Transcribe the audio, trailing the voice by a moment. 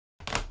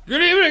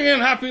Good evening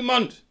and happy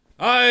month.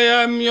 I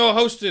am your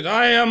hosted.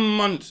 I am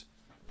Munt.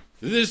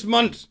 This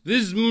month,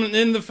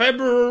 in the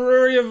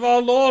February of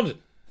our Lord,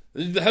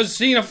 has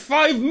seen a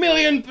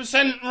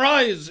 5,000,000%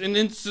 rise in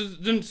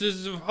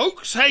incidences of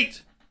hoax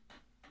hate,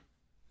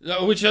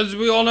 which, as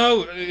we all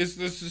know, is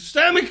the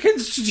systemic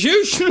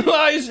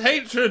institutionalized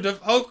hatred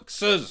of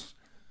hoaxers.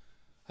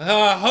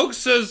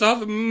 Hoaxers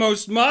are the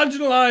most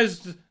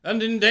marginalized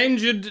and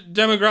endangered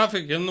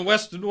demographic in the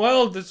Western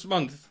world this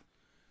month,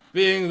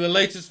 being the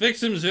latest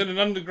victims in an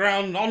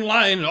underground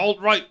online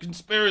alt-right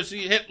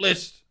conspiracy hit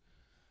list.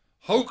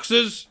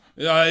 Hoaxers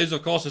is,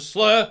 of course, a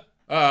slur,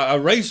 a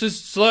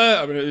racist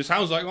slur. I mean, it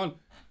sounds like one.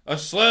 A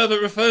slur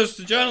that refers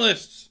to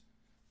journalists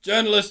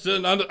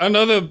and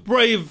other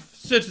brave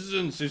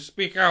citizens who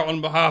speak out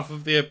on behalf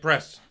of the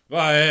oppressed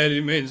by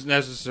any means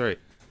necessary.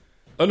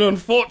 An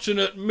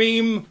unfortunate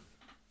meme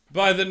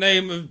by the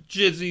name of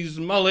Jizzy's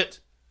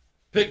mullet,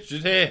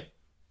 pictured here,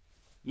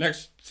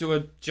 next to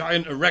a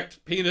giant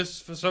erect penis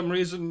for some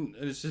reason,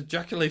 and it's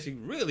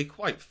ejaculating really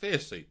quite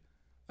fiercely.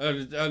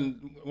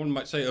 And one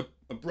might say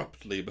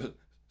abruptly, but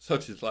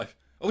such is life.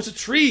 Oh, it's a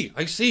tree!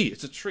 I see,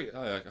 it's a tree.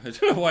 I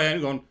don't know why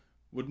anyone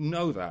would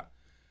know that.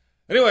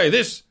 Anyway,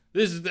 this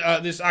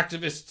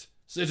activist,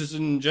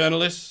 citizen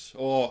journalist,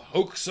 or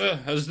hoaxer,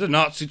 as the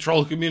Nazi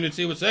troll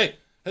community would say,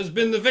 has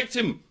been the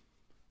victim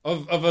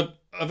of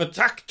a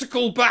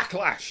tactical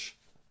backlash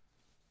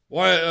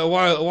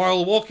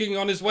while walking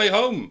on his way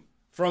home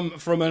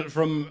from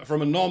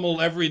a normal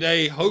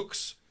everyday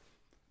hoax.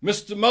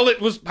 Mr.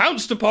 Mullet was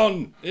pounced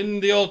upon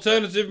in the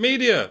alternative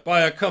media by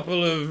a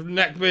couple of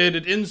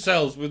neck-bearded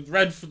incels with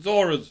red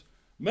fedoras,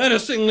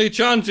 menacingly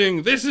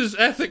chanting, "This is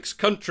ethics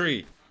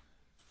country."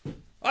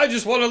 "I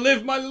just want to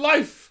live my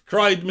life,"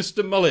 cried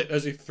Mr. Mullet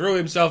as he threw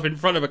himself in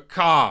front of a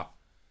car.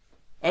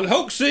 "And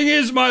hoaxing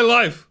is my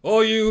life.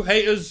 All you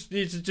haters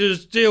need to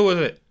just deal with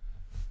it."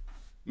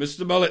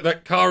 "Mr. Mullet,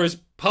 that car is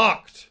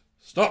parked.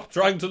 Stop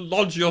trying to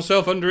lodge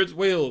yourself under its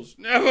wheels.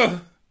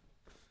 Never."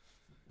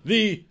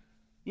 The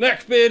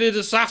neck-bearded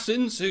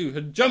assassins who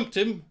had jumped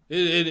him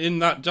in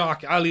that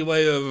dark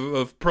alleyway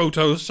of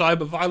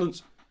proto-cyber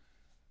violence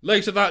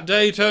later that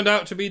day turned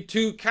out to be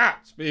two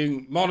cats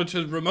being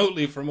monitored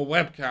remotely from a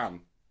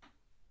webcam.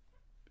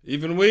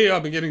 Even we are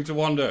beginning to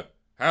wonder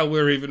how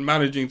we're even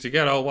managing to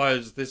get our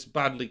wires this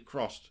badly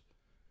crossed.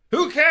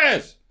 "Who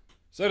cares?"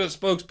 said a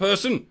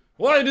spokesperson.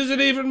 "Why does it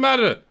even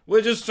matter?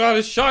 We're just trying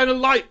to shine a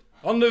light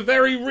on the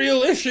very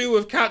real issue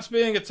of cats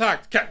being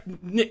attacked.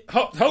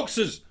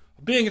 Hoaxers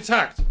being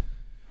attacked.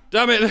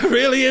 Damn it, there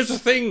really is a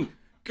thing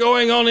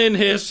going on in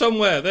here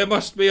somewhere. There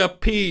must be a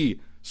pea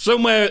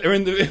somewhere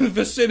in the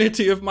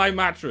vicinity of my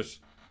mattress.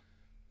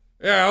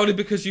 Yeah, only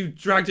because you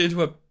dragged it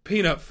into a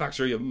peanut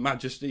factory, Your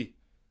Majesty.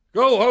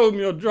 Go home,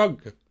 you're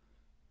drunk."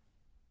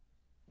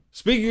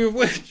 Speaking of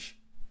which,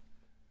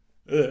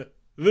 the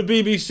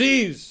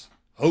BBC's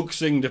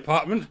hoaxing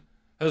department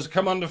has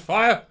come under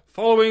fire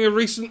following a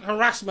recent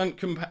harassment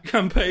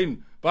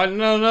campaign by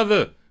none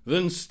other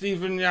than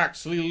Stephen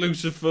Yaxley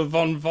Lucifer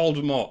von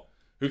Voldemort,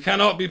 who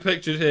cannot be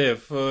pictured here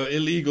for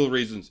illegal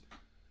reasons.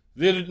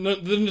 The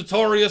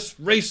notorious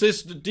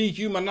racist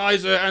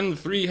dehumanizer and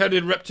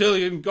three-headed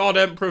reptilian god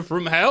emperor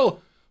from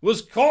hell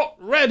was caught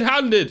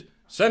red-handed,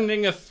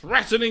 sending a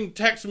threatening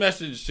text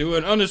message to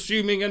an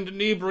unassuming and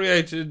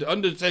inebriated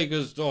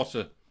undertaker's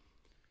daughter.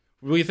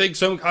 We think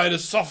some kind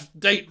of soft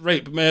date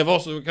rape may have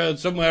also occurred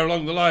somewhere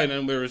along the line,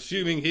 and we're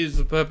assuming he's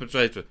the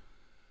perpetrator.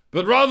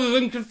 But rather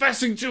than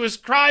confessing to his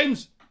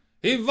crimes,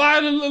 he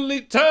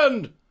violently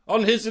turned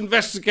on his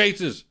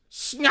investigators,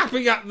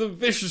 snapping at them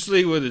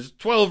viciously with his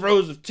 12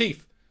 rows of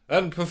teeth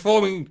and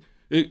performing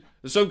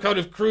some kind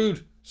of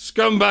crude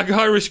scumbag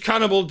Irish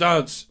cannibal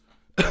dance.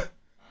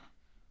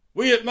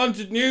 We at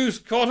Munted News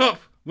caught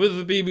up with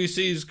the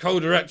BBC's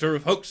co-director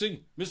of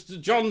hoaxing, Mr.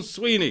 John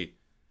Sweeney.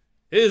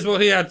 Here's what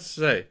he had to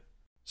say.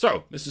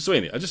 "So, Mr.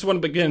 Sweeney, I just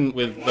want to begin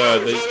with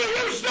Mr.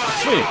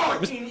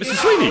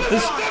 Sweeney,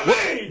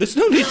 there's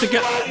no need to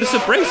get this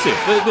abrasive.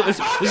 This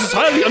is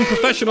highly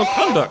unprofessional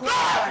conduct.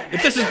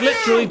 If this is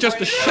literally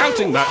just a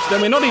shouting match,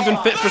 then we're not even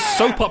fit for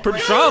soap opera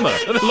drama,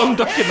 let alone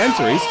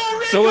documentaries.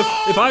 So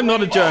if I'm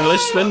not a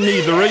journalist, then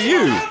neither are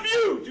you."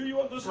 Do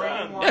you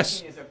understand?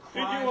 Yes.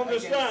 Did you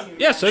understand?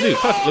 Yes, I do.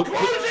 Perfectly.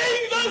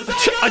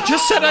 I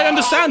just said I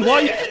understand.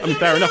 Why? I mean,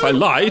 fair enough, I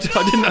lied.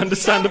 I didn't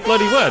understand a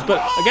bloody word.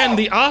 But again,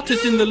 the art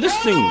is in the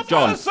listening,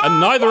 John, and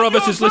neither of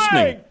us is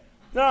listening.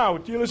 Now,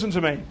 do you listen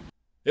to me?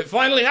 It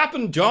finally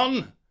happened,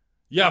 John.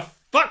 You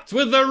fucked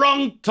with the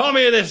wrong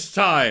Tommy this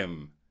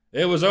time.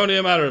 It was only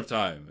a matter of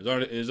time. It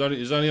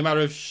was only a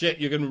matter of shit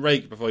you can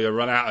rake before you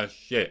run out of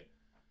shit.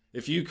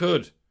 If you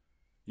could,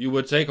 you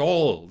would take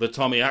all the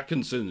Tommy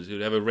Atkinsons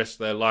who'd ever risked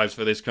their lives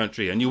for this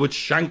country, and you would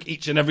shank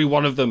each and every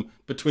one of them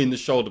between the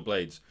shoulder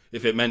blades,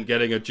 if it meant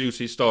getting a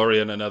juicy story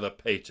and another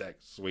paycheck,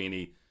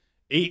 Sweeney.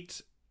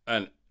 Eat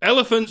an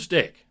elephant's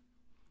dick.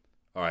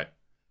 All right,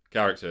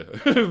 character.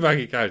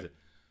 Baggy character.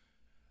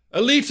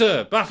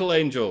 Alita, battle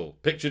angel,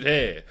 pictured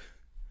here,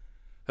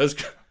 has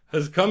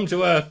come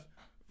to Earth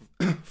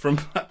from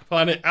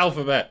planet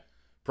Alphabet,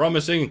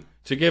 promising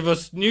to give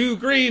us new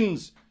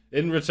greens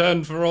in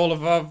return for all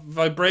of our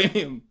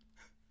vibranium.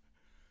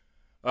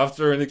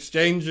 After an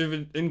exchange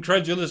of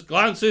incredulous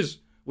glances,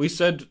 we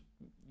said,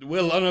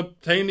 "Will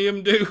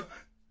unobtainium do?"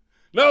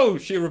 "No,"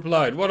 she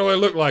replied. "What do I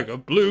look like, a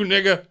blue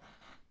nigger?"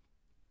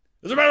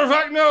 "As a matter of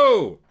fact,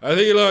 no. I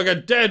think you look like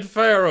a dead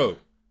pharaoh.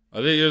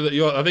 I think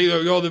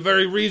you're the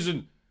very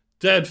reason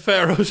dead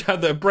pharaohs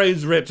had their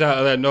brains ripped out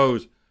of their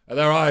nose and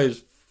their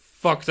eyes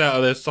fucked out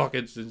of their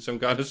sockets in some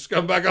kind of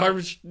scumbag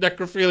Irish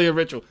necrophilia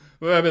ritual.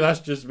 Maybe that's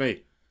just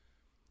me.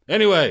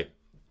 Anyway,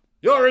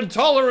 you're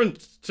intolerant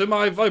to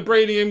my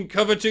vibranium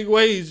coveting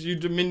ways, you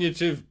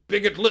diminutive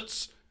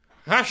bigotlets.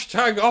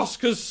 Hashtag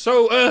Oscars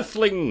so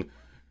earthling,"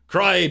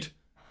 cried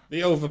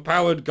the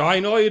overpowered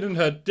gynoid and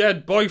her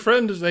dead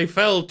boyfriend as they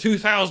fell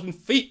 2,000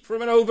 feet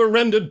from an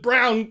over-rendered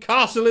brown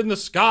castle in the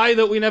sky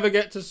that we never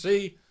get to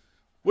see.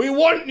 "We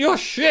want your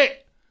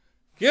shit.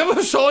 Give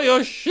us all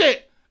your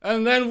shit,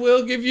 and then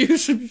we'll give you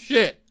some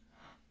shit."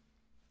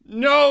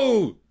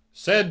 "No,"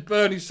 said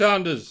Bernie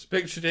Sanders,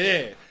 pictured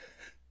here.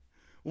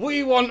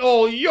 "We want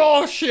all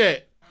your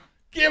shit.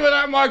 Give me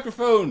that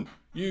microphone,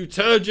 you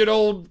turgid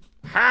old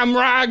ham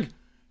rag.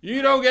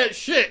 You don't get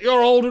shit,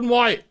 you're old and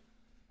white."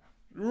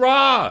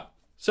 "Rah,"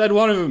 said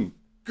one of them.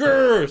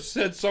 "Grr,"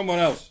 said someone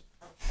else.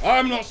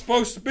 "I'm not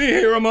supposed to be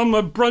here, I'm on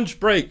my brunch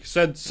break,"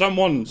 said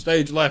someone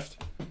stage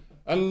left.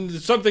 And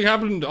something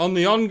happened on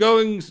the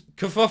ongoing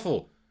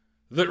kerfuffle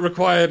that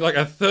required like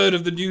a third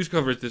of the news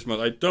coverage this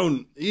month. I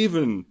don't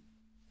even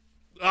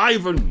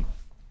have an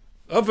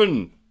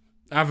oven.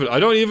 I do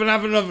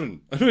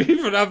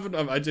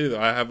though,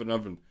 I have an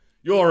oven.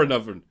 You're an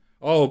oven.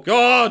 Oh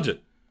God.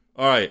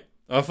 Alright,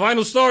 our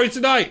final story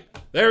tonight.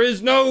 There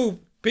is no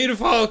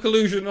paedophile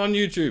collusion on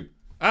YouTube.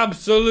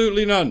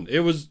 Absolutely none.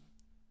 It was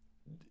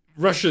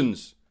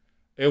Russians.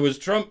 It was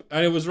Trump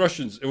and it was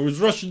Russians. It was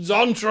Russians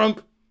on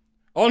Trump.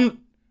 On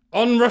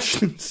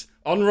Russians.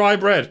 On rye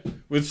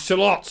bread. With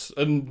shallots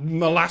and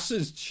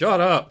molasses. Shut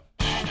up.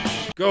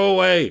 Go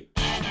away.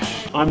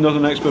 I'm not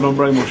an expert on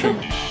brainwashing.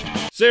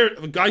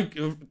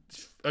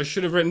 I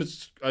should have written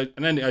an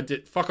ending. I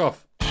did. Fuck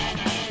off.